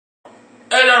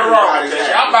Ain't nothing wrong with that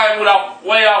shit. I might went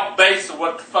way off base of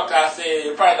what the fuck I said.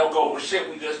 It probably don't go with shit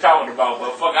we just talking about,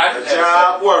 but fuck, I just the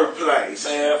job, workplace.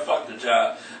 Man, fuck the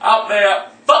job. Out there,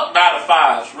 fuck 9 to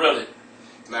 5s, really.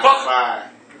 9 to 5.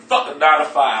 Fuck a 9 to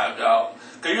 5, dog.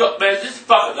 Cause you, man, just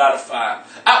fuck a 9 to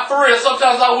 5. For real,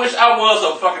 sometimes I wish I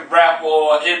was a fucking rapper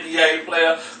or NBA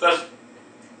player, cause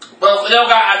but they don't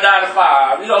got a 9 to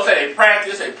 5. You know what I'm saying? They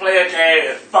practice, they play a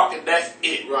game, and fucking that's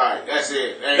it. Right, that's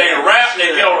it. They rap,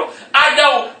 they get on. I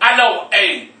know,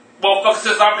 hey, motherfucker,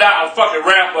 since I'm not a fucking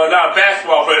rapper, not a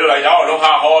basketball player, like, y'all know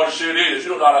how hard the shit is.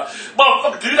 You don't know how to,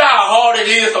 motherfucker, do you know how hard it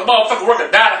is to motherfucker work a 9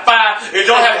 to 5 and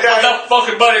don't have enough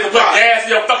fucking money to put gas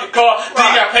in your fucking car? Then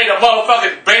you gotta pay the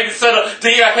motherfucking babysitter,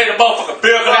 then you gotta pay the motherfucking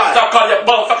bill, stop calling your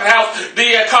motherfucking house, then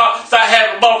you gotta start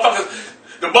having motherfuckers.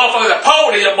 The motherfuckers that pole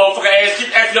in your motherfucking ass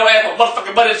keep asking your ass for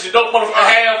motherfucking money that you don't motherfucking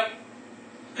have.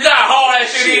 You know how hard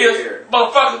that shit is,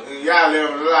 motherfucker. Y'all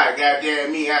living a life,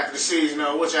 goddamn me. After the season,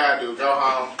 what y'all do? Go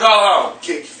home. Go home.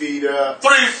 Kick your feet up.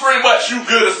 3 months, you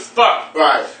good as fuck.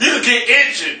 Right. You can get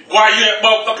injured while you at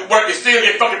motherfucking work and still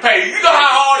get fucking paid. You know how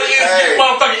hard it is to get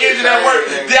motherfucking injured at work?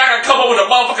 Then I gotta come up with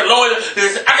a motherfucking lawyer.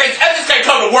 I just can't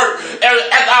come to work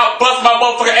after I bust my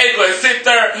motherfucking ankle and sit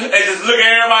there and just look at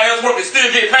everybody else work and still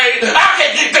get paid. I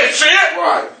can't get that shit.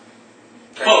 Right.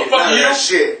 Motherfucker, you. That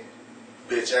shit.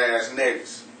 Bitch ass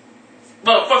niggas.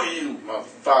 Motherfucker, you.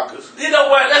 Motherfuckers. You know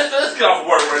what? Let's get off of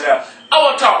work right now. I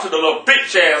want to talk to the little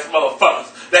bitch ass motherfuckers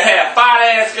that have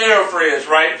fine ass girlfriends,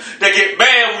 right? That get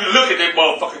mad when you look at that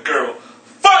motherfucking girl.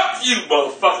 Fuck you,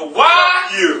 motherfucker. Why?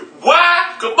 Fuck you.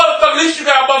 Why? Because motherfucker, at least you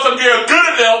got a motherfucking girl good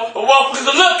enough for motherfuckers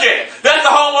to look at. That's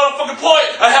the whole motherfucking point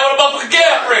of having a motherfucking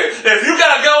girlfriend. If you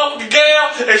got a motherfucking girl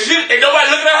and nobody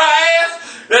looking at her ass,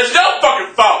 that's your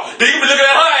fucking fault. Then you be looking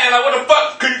at her ass like, what the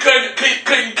fuck?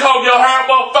 Couldn't you comb your hair,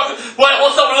 motherfucker?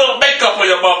 What's up with a little makeup on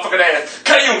your motherfucking ass?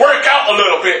 Can you work out a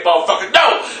little bit, motherfucker?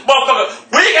 No, motherfucker.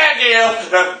 We got girls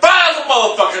that finds a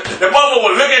motherfucker. The motherfucker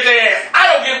will look at their ass. I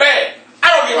don't get mad. I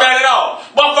don't get mad at all.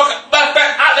 Motherfucker, matter of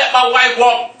fact, I let my wife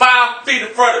walk 5 feet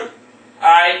in front of me.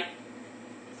 Alright?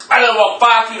 I let her walk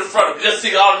 5 feet in front of me. Just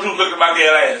see all the dudes look at my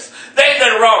girl ass. There ain't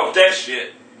nothing wrong with that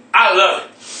shit. I love it.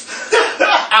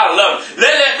 I love it.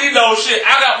 Let me know shit.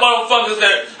 I got motherfuckers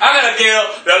I got a girl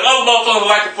that other motherfuckers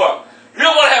like to fuck. You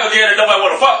don't want to have a girl that nobody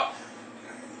want to fuck.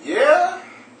 Yeah.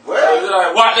 Well. They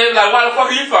like, why the fuck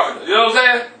are you fucking? You know what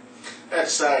I'm saying? At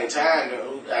the same time,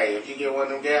 though, hey, if you get one of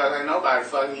them gals ain't nobody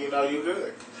fucking, you know you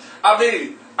good. I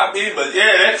mean, but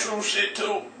yeah, that true shit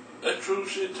too. That true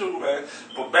shit too, man.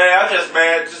 But man,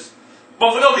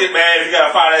 but don't get mad if you got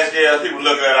a fine ass girl, people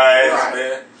looking at our ass,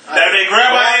 man. Now if they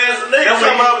grab her ass, nigga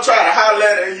come up and try to holler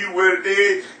at her and you would have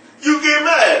did, you get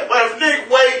mad. But if nigga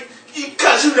wait,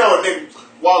 cause you know a nigga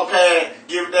walk past,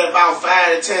 give it that about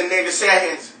 5 to 10 nigga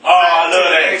seconds. Oh, I love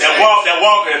that. That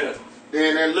walk in there.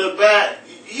 Then that look back,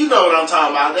 you know what I'm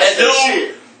talking about. That's that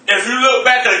shit. If you look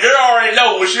back, the girl already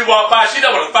know when she walk by, she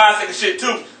know what a 5-second shit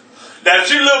too. Now if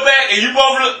she look back and you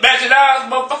both look back your eyes,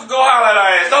 motherfucker go holler at her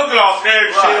ass. Don't get all scared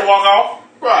and shit and walk off.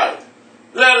 Right.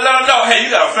 Let them know, hey, you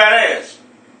got a fat ass.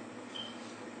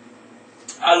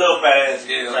 I love fat ass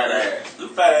girls. Fat ass. Them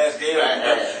fat ass girls.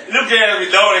 Them girls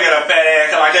be know they got a fat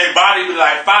ass. Like their body be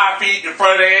like 5 feet in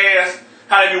front of their ass.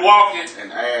 How they be walking. And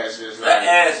the ass is like.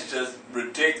 That ass is just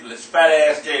ridiculous. Fat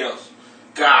ass girls.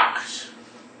 Gosh.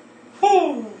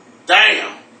 Whoo.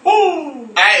 Damn. Whoo.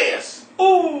 Ass.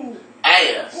 Ooh.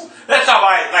 Ass. Let's talk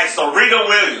about like Serena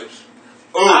Williams.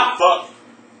 Ooh. I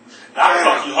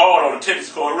fuck you hard on the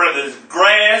tennis court. Whether it's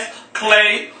grass,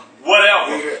 clay,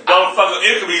 whatever. Motherfucker,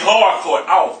 it could be hardcore.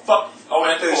 Oh, fuck on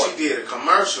that court. She did a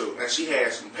commercial and she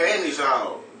had some panties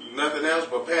on. Nothing else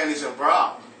but panties and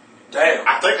bra. Damn.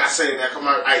 I think I said that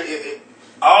commercial.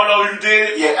 I don't know if you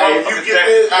did. Yeah, if you get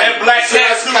this, that black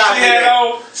cat suit she had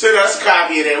on. Send us a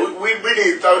copy of that. We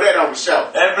need to throw that on the show.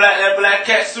 That black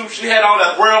cat suit she had on,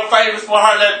 that world famous for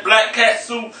her, that black cat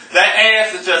suit, that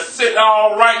ass is just sitting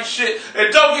all right and shit.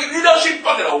 And don't get, you know she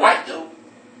fucking a white dude.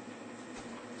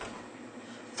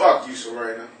 Fuck you,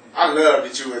 Serena. I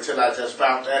loved you until I just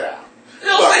found that out. You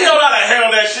know, see, you don't know how to handle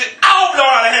that shit. I don't know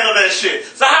how to handle that shit.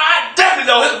 So I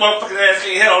definitely know his motherfucking ass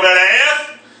can't handle that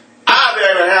ass. I'll be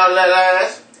able to handle that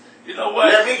ass. You know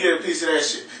what? Let me get a piece of that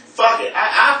shit. Fuck it.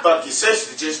 I fuck your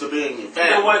sister just to be in your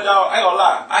family. You know what, dog? I ain't gonna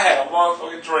lie. I had a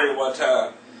motherfucking dream one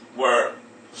time where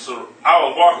I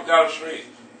was walking down the street.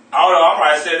 I don't know, I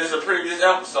probably said this in previous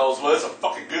episodes, but it's a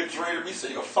fucking good dream to me, so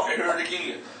you can fucking hear it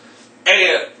again.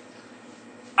 And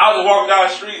I was walking down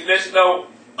the street, and then, you know,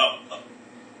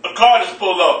 a car just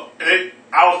pulled up. And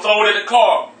I was thrown in the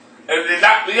car. And they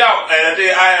knocked me out. And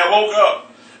then I had woke up.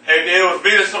 And then it was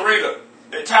me and Serena.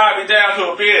 They tied me down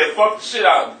to a bed and fucked the shit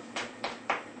out of me.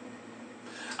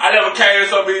 I never came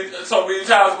so many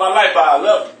times in my life, but I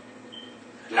love it.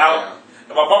 Yeah.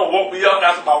 And my mama woke me up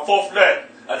after my 4th nut.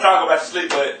 I tried to go back to sleep,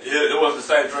 but it wasn't the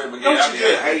same dream again. Don't you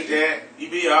just hate that? You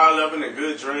be all up in a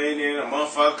good dream, then a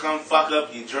motherfucker come fuck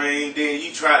up your dream, then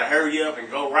you try to hurry up and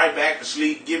go right back to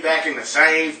sleep, get back in the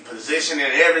same position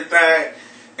and everything,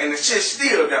 and the shit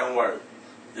still don't work.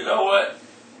 You know what?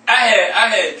 I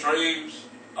had dreams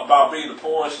about being a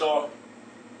porn star,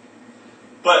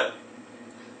 but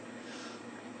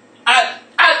I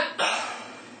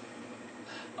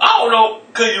don't know.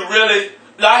 Could you really?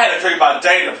 No, I had a dream about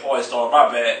dating a porn star.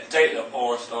 My bad, dating a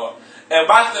porn star. And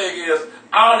my thing is,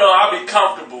 I don't know. I'll be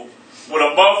comfortable with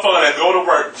a motherfucker that go to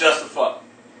work just to fuck.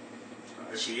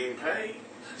 Is she getting paid?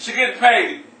 She getting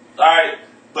paid, all right,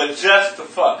 but just to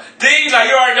fuck. Then like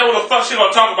you already know what the fuck she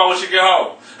gonna talk about when she get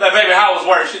home. Like, baby, how was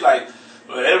work? She like,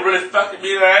 well, they really fucking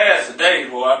me in her ass today,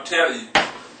 boy. I'm telling you.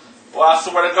 Well, I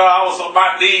swear to God, I was on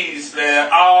my knees, man,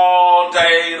 all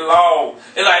day long.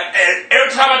 And like, and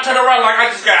every time I turn around, like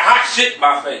I just got hot shit in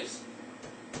my face.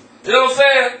 You know what I'm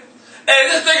saying?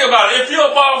 And just think about it. If you're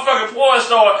a motherfucking porn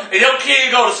star and your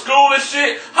kid go to school and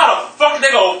shit, how the fuck they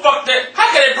gonna fuck that?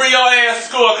 How can they bring your ass to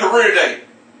school on career day?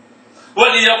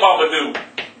 What did your mama do?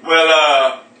 Well,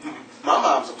 my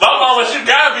mama, she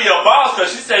gotta be your boss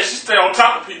because she said she stay on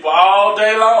top of people all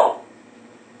day long.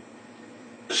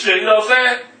 Shit, you know what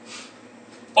I'm saying?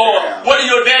 Or yeah. What did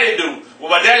your daddy do? Well,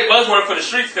 my daddy was working for the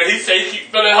streets because he said he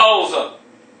keep filling holes up.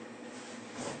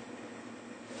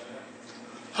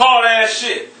 Hard ass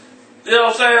shit. You know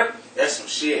what I'm saying? That's some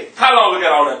shit. How long we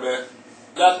got on that, man?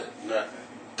 Nothing.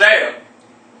 Damn.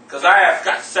 Because I have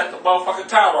got to set the motherfucking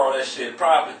timer on that shit,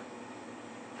 probably.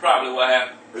 Probably what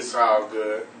happened. It's all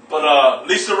good. But,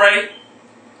 Lisa Ray.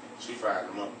 She fired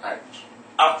them up.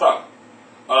 I fuck.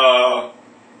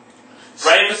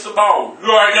 Raven Simone.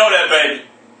 You already know that, baby.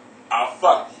 I'll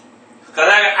fuck you. Because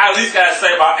I at least got to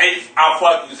say about 8 I'll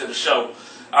fuck yous in the show.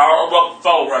 I'm up the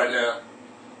phone right now.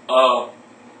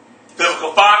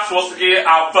 Vivica Fox, once again,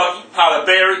 I'll fuck you. Halle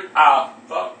Berry, I'll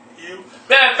fuck you.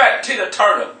 Matter of fact, Tina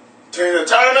Turner. Tina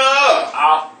Turner!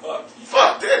 I'll fuck you.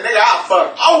 Fuck that nigga, I'll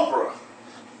fuck Oprah.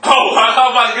 Oh,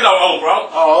 how about to get on Oprah?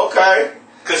 Oh, okay.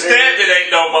 Because Stanton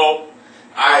ain't no more.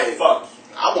 I'll fuck you.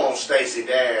 I want Stacey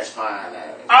Dash fine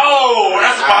ass. Oh,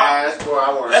 that's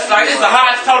about. That's like it's the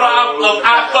highest total of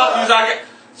I fuck yous I get.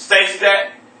 Stacey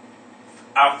Dash,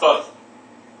 I fuck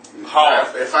you.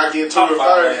 Hard. If I get to it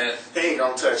first, he ain't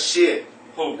gonna touch shit.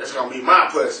 Who? That's gonna be my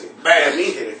pussy. Man. Let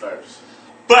me hit it first.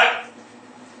 But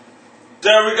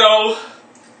there we go.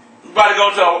 We about to go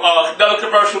to another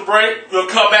commercial break. We'll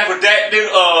come back with that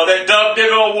dumb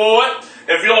nigga award.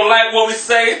 If you don't like what we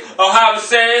say, or how we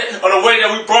say it, or the way that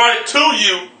we brought it to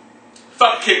you,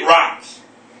 fuck Kyck Rockz.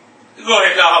 Go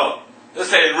ahead, now, hold on. Let's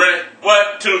say it ready.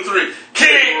 1, 2, 3.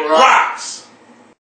 Kyck Rockz.